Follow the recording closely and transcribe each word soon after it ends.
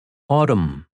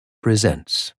Autumn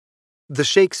presents The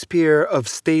Shakespeare of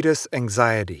Status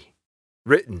Anxiety,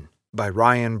 written by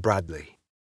Ryan Bradley.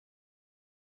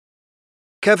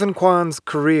 Kevin Kwan's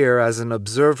career as an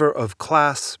observer of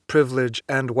class, privilege,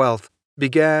 and wealth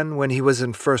began when he was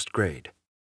in first grade.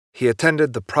 He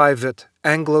attended the private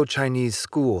Anglo-Chinese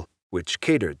school, which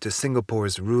catered to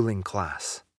Singapore's ruling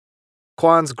class.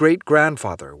 Kwan's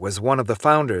great-grandfather was one of the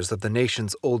founders of the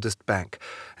nation's oldest bank,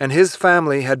 and his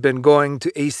family had been going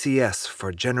to ACS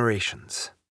for generations.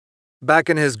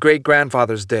 Back in his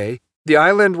great-grandfather's day, the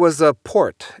island was a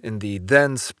port in the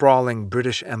then-sprawling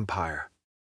British Empire.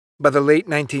 By the late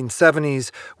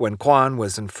 1970s, when Kwan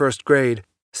was in first grade,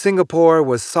 Singapore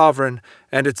was sovereign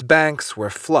and its banks were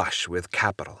flush with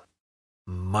capital.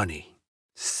 Money,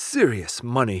 serious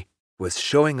money, was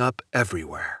showing up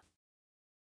everywhere.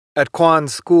 At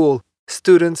Kwan's school,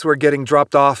 students were getting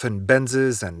dropped off in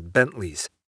Benzes and Bentleys,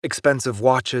 expensive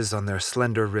watches on their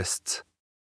slender wrists.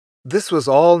 This was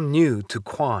all new to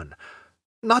Kwan.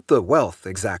 Not the wealth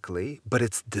exactly, but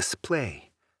its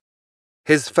display.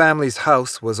 His family's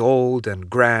house was old and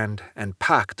grand and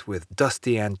packed with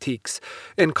dusty antiques,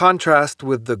 in contrast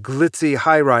with the glitzy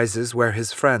high-rises where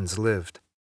his friends lived.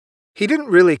 He didn't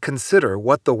really consider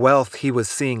what the wealth he was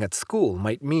seeing at school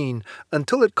might mean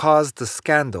until it caused a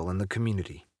scandal in the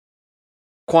community.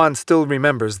 Kwan still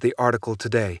remembers the article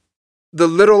today. "The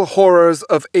Little Horrors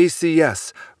of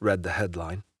ACS," read the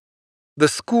headline. The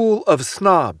school of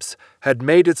snobs had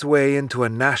made its way into a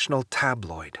national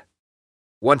tabloid.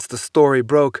 Once the story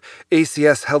broke,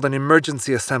 ACS held an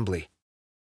emergency assembly.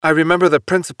 I remember the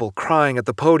principal crying at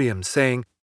the podium, saying,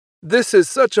 "This is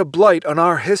such a blight on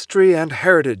our history and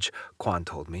heritage," Kwan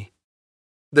told me.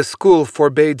 The school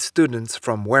forbade students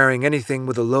from wearing anything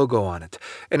with a logo on it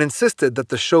and insisted that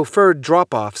the chauffeured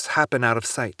drop-offs happen out of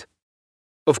sight.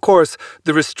 Of course,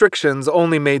 the restrictions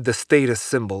only made the status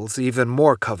symbols even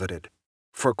more coveted.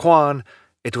 For Kwan,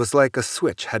 it was like a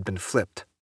switch had been flipped.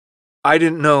 "I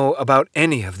didn't know about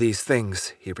any of these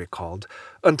things," he recalled,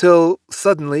 "until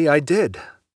suddenly I did."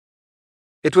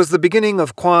 It was the beginning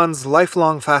of Kwan's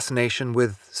lifelong fascination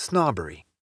with snobbery,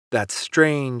 that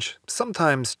strange,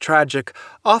 sometimes tragic,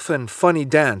 often funny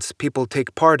dance people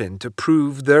take part in to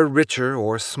prove they're richer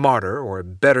or smarter or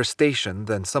better stationed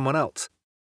than someone else.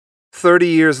 30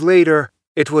 years later,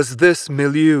 it was this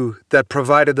milieu that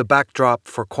provided the backdrop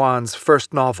for Kwan's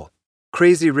first novel,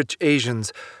 Crazy Rich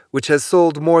Asians, which has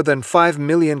sold more than 5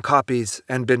 million copies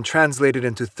and been translated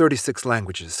into 36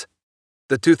 languages.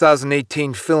 The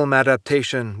 2018 film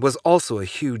adaptation was also a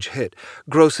huge hit,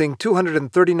 grossing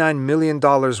 $239 million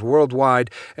worldwide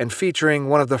and featuring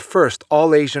one of the first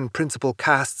all-Asian principal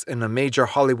casts in a major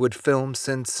Hollywood film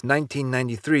since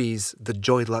 1993's The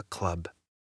Joy Luck Club.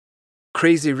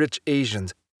 Crazy Rich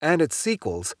Asians and its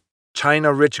sequels,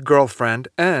 China Rich Girlfriend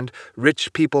and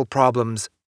Rich People Problems,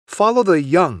 follow the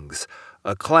Youngs,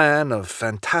 a clan of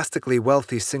fantastically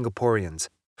wealthy Singaporeans,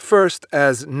 first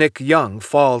as Nick Young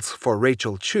falls for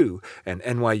Rachel Chu, an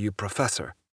NYU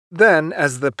professor, then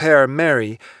as the pair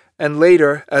marry, and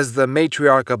later as the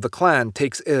matriarch of the clan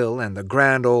takes ill and the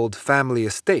grand old family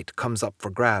estate comes up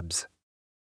for grabs.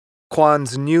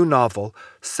 Kwan's new novel,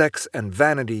 Sex and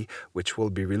Vanity, which will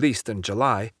be released in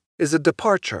July, is a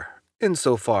departure,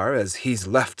 insofar as he's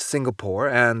left Singapore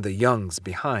and the Youngs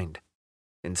behind.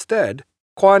 Instead,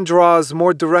 Kwan draws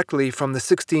more directly from the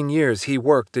 16 years he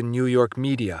worked in New York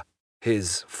media,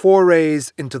 his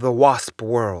forays into the WASP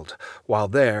world while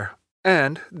there,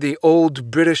 and the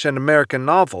old British and American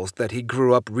novels that he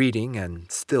grew up reading and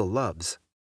still loves.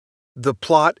 The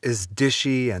plot is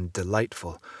dishy and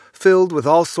delightful, filled with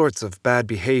all sorts of bad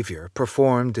behavior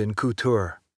performed in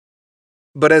couture.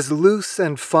 But as loose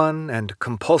and fun and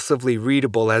compulsively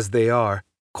readable as they are,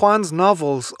 Kwan's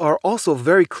novels are also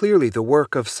very clearly the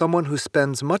work of someone who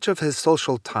spends much of his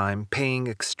social time paying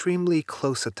extremely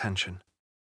close attention.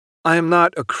 "I am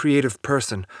not a creative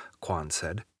person," Kwan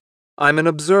said. "I'm an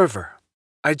observer.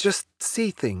 I just see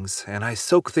things and I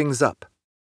soak things up."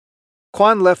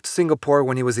 Kwan left Singapore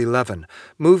when he was 11,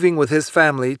 moving with his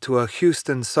family to a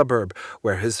Houston suburb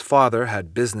where his father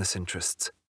had business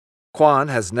interests. Kwan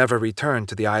has never returned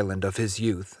to the island of his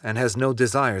youth and has no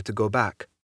desire to go back.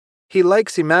 He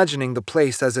likes imagining the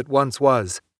place as it once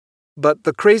was, but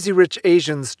the Crazy Rich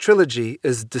Asians trilogy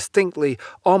is distinctly,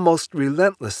 almost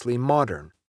relentlessly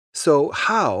modern. So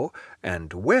how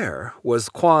and where was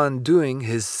Kwan doing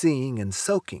his seeing and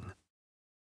soaking?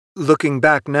 "Looking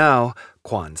back now,"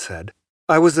 Kwan said,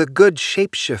 "I was a good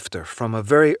shapeshifter from a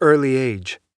very early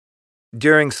age.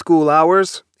 During school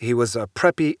hours, he was a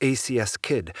preppy ACS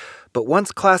kid, but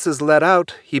once classes let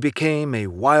out, he became a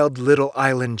wild little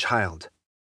island child.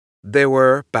 There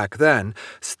were, back then,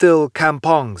 still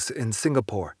kampongs in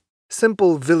Singapore,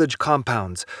 simple village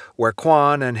compounds where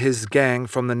Kwan and his gang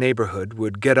from the neighborhood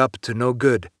would get up to no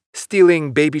good,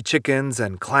 stealing baby chickens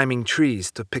and climbing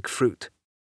trees to pick fruit.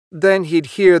 Then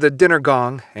he'd hear the dinner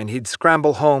gong and he'd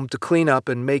scramble home to clean up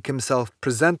and make himself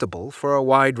presentable for a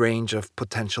wide range of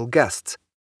potential guests,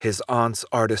 his aunt's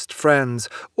artist friends,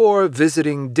 or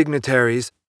visiting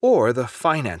dignitaries, or the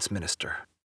finance minister.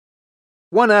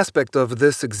 One aspect of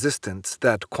this existence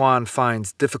that Kwan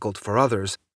finds difficult for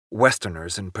others,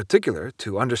 Westerners in particular,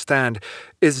 to understand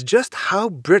is just how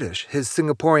British his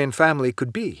Singaporean family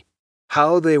could be,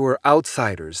 how they were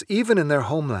outsiders even in their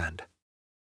homeland.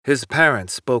 His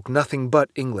parents spoke nothing but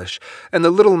English, and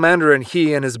the little Mandarin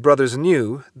he and his brothers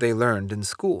knew they learned in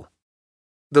school.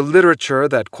 The literature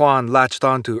that Kwan latched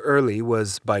onto early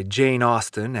was by Jane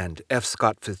Austen and F.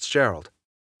 Scott Fitzgerald.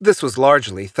 This was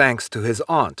largely thanks to his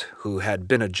aunt, who had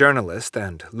been a journalist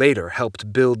and later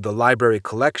helped build the library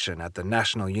collection at the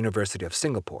National University of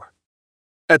Singapore.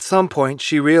 At some point,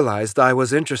 she realized I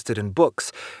was interested in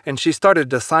books, and she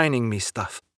started assigning me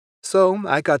stuff. So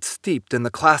I got steeped in the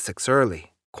classics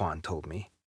early, Kwan told me.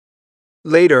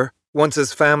 Later, once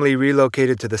his family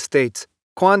relocated to the States,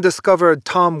 Kwan discovered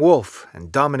Tom Wolfe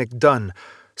and Dominic Dunne,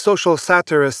 social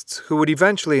satirists who would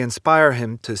eventually inspire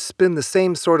him to spin the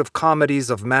same sort of comedies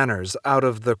of manners out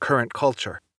of the current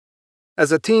culture.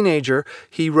 As a teenager,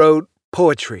 he wrote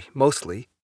poetry, mostly,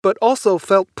 but also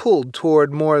felt pulled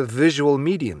toward more visual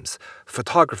mediums,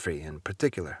 photography in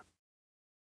particular.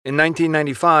 In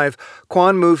 1995,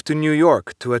 Kwan moved to New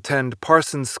York to attend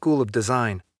Parsons School of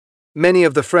Design. Many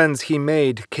of the friends he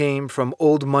made came from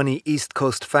old money East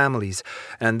Coast families,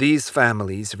 and these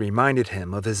families reminded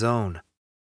him of his own.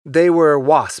 They were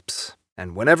WASPs,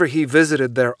 and whenever he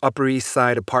visited their Upper East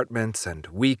Side apartments and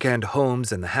weekend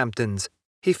homes in the Hamptons,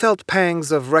 he felt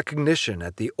pangs of recognition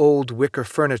at the old wicker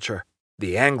furniture,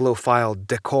 the Anglophile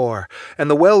decor, and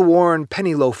the well-worn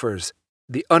penny loafers,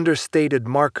 the understated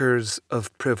markers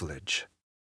of privilege.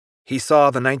 He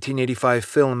saw the 1985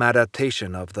 film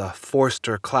adaptation of the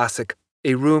Forster classic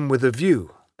A Room with a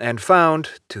View and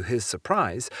found, to his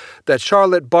surprise, that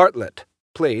Charlotte Bartlett,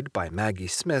 played by Maggie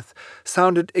Smith,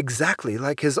 sounded exactly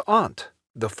like his aunt,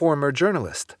 the former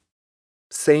journalist.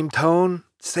 Same tone,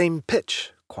 same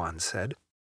pitch, Kwan said.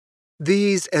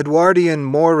 These Edwardian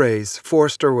mores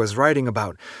Forster was writing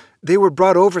about, they were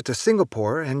brought over to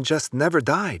Singapore and just never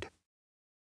died.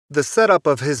 The setup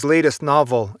of his latest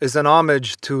novel is an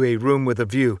homage to A Room with a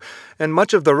View, and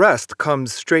much of the rest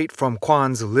comes straight from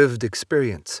Kwan's lived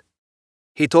experience.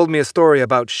 He told me a story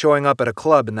about showing up at a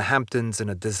club in the Hamptons in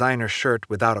a designer shirt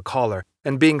without a collar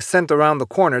and being sent around the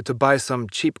corner to buy some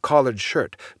cheap collared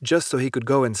shirt just so he could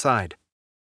go inside.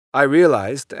 I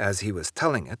realized, as he was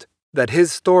telling it, that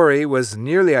his story was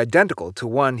nearly identical to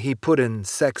one he put in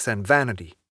Sex and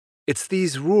Vanity. It's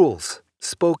these rules,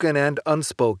 spoken and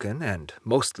unspoken and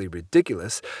mostly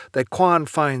ridiculous, that Kwan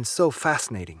finds so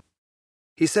fascinating.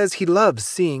 He says he loves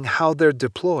seeing how they're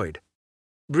deployed.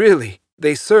 Really,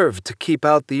 they serve to keep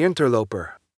out the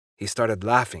interloper. He started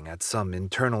laughing at some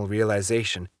internal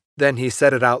realization. Then he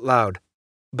said it out loud.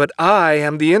 But I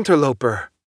am the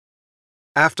interloper.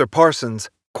 After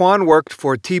Parsons, Kwan worked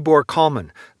for Tibor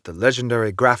Kalman, the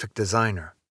legendary graphic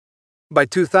designer. By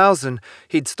 2000,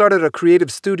 he'd started a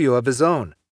creative studio of his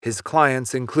own. His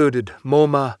clients included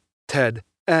MoMA, TED,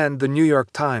 and the New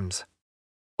York Times.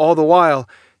 All the while,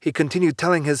 he continued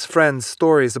telling his friends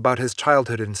stories about his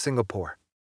childhood in Singapore.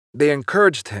 They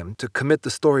encouraged him to commit the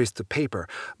stories to paper,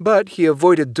 but he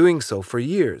avoided doing so for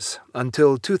years,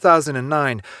 until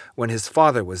 2009, when his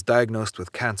father was diagnosed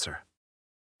with cancer.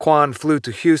 Kwan flew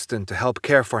to Houston to help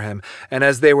care for him, and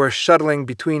as they were shuttling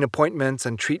between appointments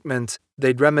and treatments,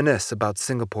 they'd reminisce about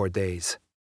Singapore days.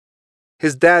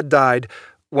 His dad died,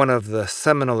 one of the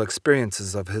seminal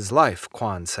experiences of his life,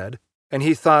 Kwan said, and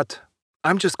he thought,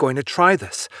 I'm just going to try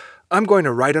this. I'm going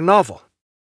to write a novel.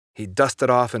 He dusted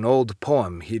off an old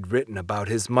poem he'd written about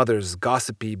his mother's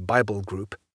gossipy Bible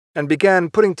group and began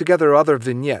putting together other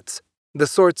vignettes, the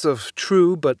sorts of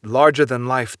true but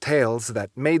larger-than-life tales that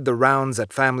made the rounds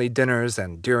at family dinners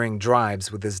and during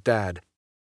drives with his dad.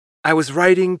 I was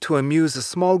writing to amuse a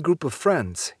small group of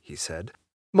friends, he said,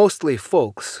 mostly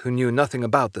folks who knew nothing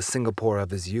about the Singapore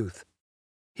of his youth.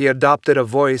 He adopted a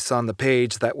voice on the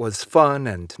page that was fun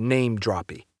and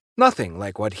name-droppy. Nothing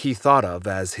like what he thought of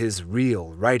as his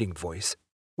real writing voice,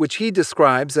 which he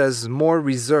describes as more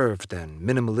reserved and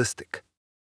minimalistic.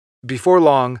 Before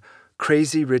long,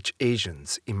 Crazy Rich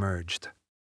Asians emerged.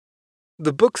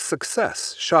 The book's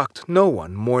success shocked no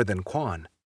one more than Kwan.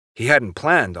 He hadn't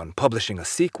planned on publishing a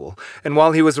sequel, and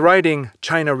while he was writing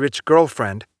China Rich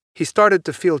Girlfriend, He started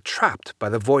to feel trapped by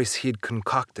the voice he'd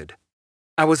concocted.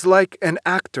 "I was like an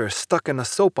actor stuck in a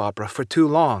soap opera for too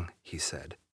long," he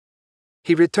said.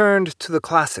 He returned to the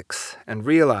classics and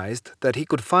realized that he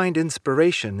could find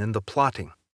inspiration in the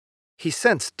plotting. He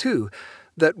sensed, too,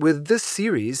 that with this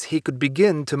series he could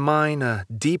begin to mine a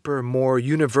deeper, more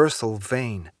universal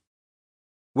vein.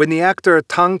 When the actor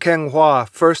Tang Keng-hwa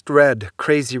first read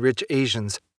Crazy Rich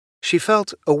Asians, she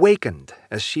felt awakened,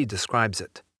 as she describes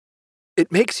it.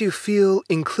 "It makes you feel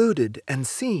included and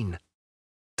seen."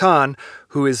 Tan,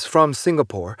 who is from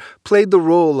Singapore, played the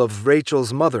role of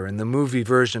Rachel's mother in the movie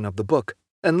version of the book,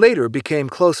 and later became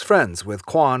close friends with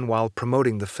Kwan while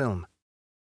promoting the film.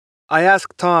 I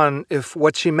asked Tan if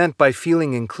what she meant by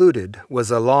feeling included was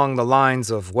along the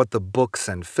lines of what the books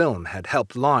and film had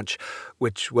helped launch,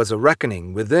 which was a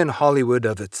reckoning within Hollywood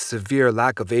of its severe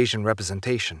lack of Asian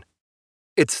representation.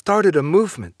 "It started a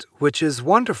movement, which is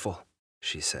wonderful,"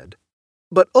 she said.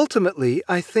 "But ultimately,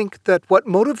 I think that what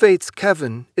motivates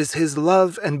Kevin is his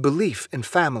love and belief in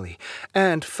family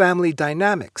and family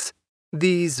dynamics,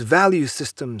 these value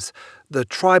systems, the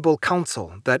tribal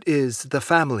council that is the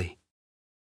family."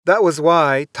 That was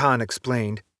why, Tan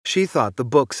explained, she thought the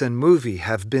books and movie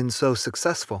have been so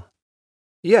successful.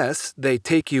 Yes, they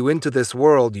take you into this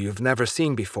world you've never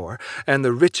seen before, and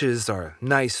the riches are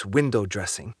nice window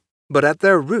dressing. But at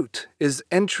their root is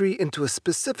entry into a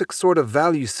specific sort of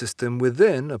value system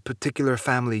within a particular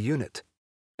family unit.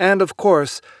 And of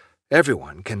course,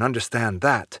 everyone can understand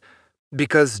that,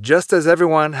 because just as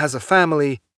everyone has a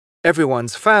family,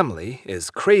 everyone's family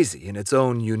is crazy in its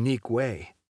own unique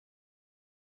way.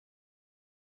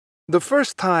 The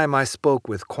first time I spoke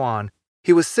with Kwan,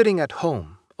 he was sitting at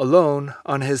home, alone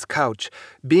on his couch,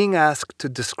 being asked to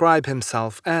describe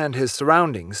himself and his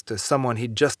surroundings to someone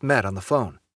he'd just met on the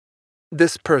phone.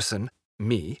 This person,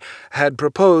 me, had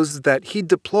proposed that he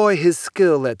deploy his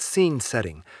skill at scene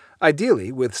setting,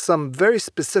 ideally with some very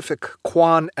specific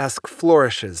Kwan-esque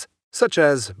flourishes, such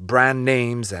as brand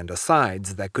names and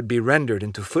asides that could be rendered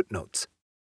into footnotes.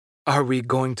 "Are we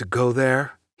going to go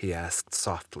there?" he asked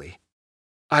softly.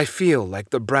 "I feel like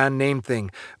the brand name thing,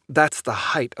 that's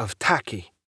the height of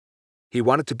tacky." He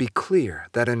wanted to be clear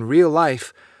that in real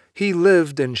life, he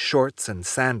lived in shorts and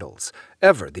sandals,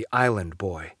 ever the island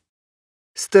boy.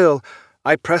 Still,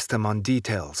 I pressed him on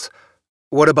details.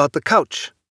 "What about the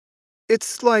couch?"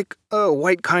 "It's like a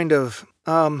white kind of,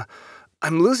 I'm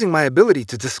losing my ability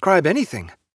to describe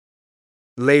anything."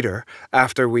 Later,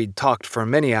 after we'd talked for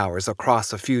many hours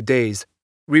across a few days,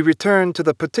 we returned to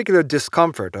the particular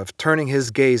discomfort of turning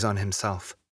his gaze on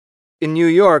himself. In New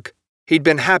York, he'd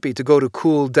been happy to go to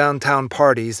cool downtown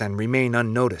parties and remain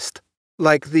unnoticed,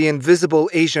 like the invisible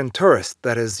Asian tourist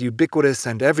that is ubiquitous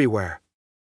and everywhere.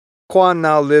 Kwan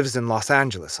now lives in Los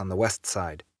Angeles on the West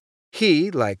Side. He,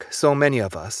 like so many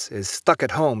of us, is stuck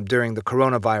at home during the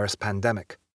coronavirus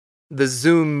pandemic. The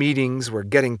Zoom meetings were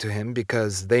getting to him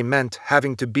because they meant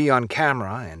having to be on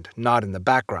camera and not in the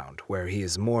background where he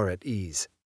is more at ease.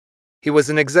 He was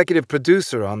an executive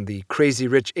producer on the Crazy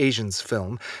Rich Asians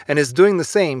film and is doing the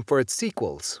same for its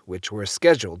sequels, which were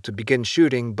scheduled to begin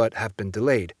shooting but have been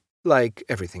delayed, like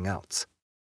everything else.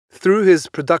 Through his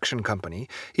production company,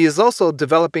 he is also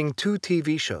developing 2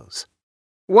 TV shows.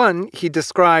 One he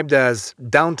described as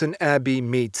Downton Abbey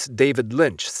meets David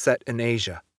Lynch set in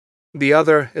Asia. The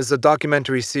other is a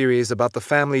documentary series about the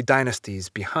family dynasties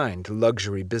behind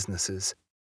luxury businesses.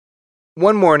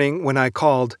 One morning when I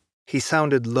called, he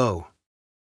sounded low.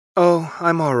 "Oh,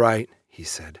 I'm all right," he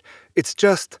said. "It's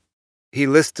just—" He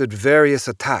listed various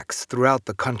attacks throughout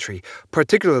the country,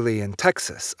 particularly in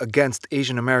Texas, against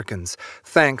Asian Americans,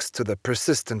 thanks to the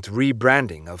persistent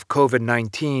rebranding of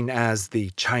COVID-19 as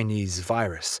the Chinese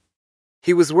virus.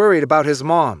 He was worried about his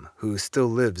mom, who still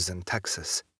lives in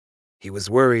Texas. He was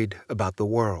worried about the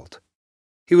world.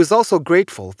 He was also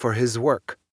grateful for his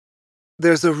work.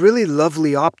 "There's a really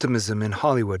lovely optimism in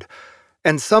Hollywood,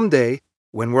 and someday,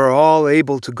 when we're all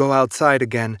able to go outside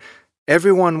again,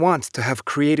 everyone wants to have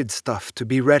created stuff to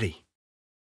be ready."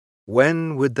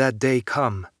 When would that day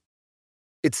come?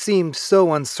 It seemed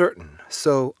so uncertain,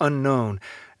 so unknown,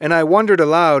 and I wondered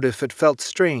aloud if it felt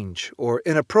strange or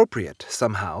inappropriate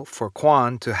somehow for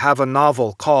Kwan to have a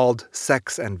novel called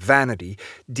Sex and Vanity,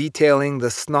 detailing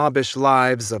the snobbish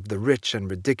lives of the rich and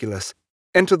ridiculous,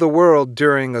 enter the world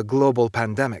during a global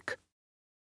pandemic.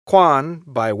 Kwan,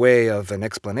 by way of an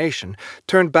explanation,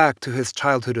 turned back to his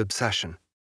childhood obsession.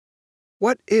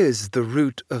 What is the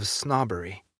root of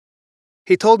snobbery?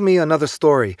 He told me another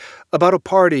story about a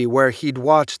party where he'd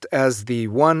watched as the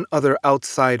one other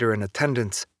outsider in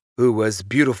attendance, who was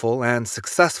beautiful and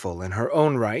successful in her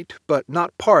own right, but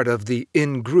not part of the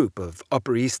in-group of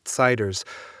Upper East Siders,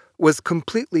 was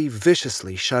completely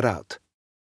viciously shut out.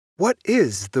 What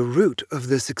is the root of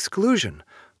this exclusion?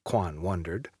 Quan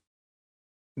wondered.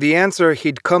 The answer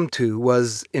he'd come to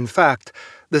was, in fact,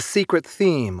 the secret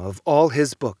theme of all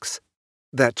his books,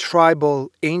 that tribal,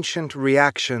 ancient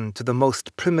reaction to the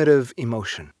most primitive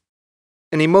emotion.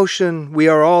 An emotion we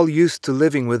are all used to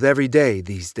living with every day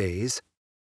these days.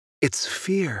 It's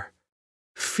fear.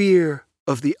 Fear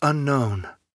of the unknown.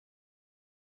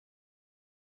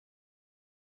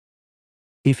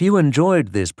 If you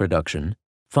enjoyed this production,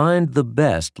 find the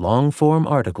best long-form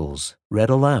articles read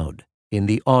aloud in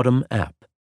the Autumn app,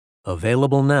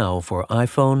 available now for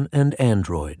iPhone and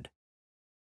Android.